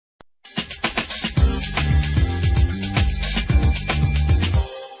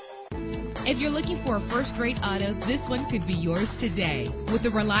If you're looking for a first-rate auto, this one could be yours today. With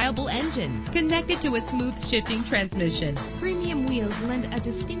a reliable engine connected to a smooth shifting transmission, premium wheels lend a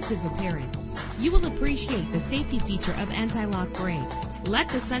distinctive appearance. You will appreciate the safety feature of anti-lock brakes. Let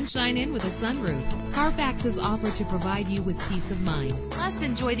the sunshine in with a sunroof. Carfax is offered to provide you with peace of mind. Plus,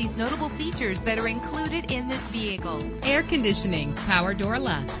 enjoy these notable features that are included in this vehicle: air conditioning, power door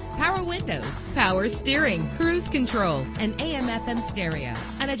locks, power windows, power steering, cruise control, an AM/FM stereo,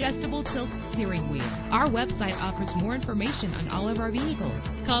 an adjustable tilt steering wheel. Our website offers more information on all of our vehicles.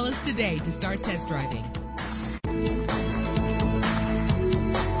 Call us today to start test driving.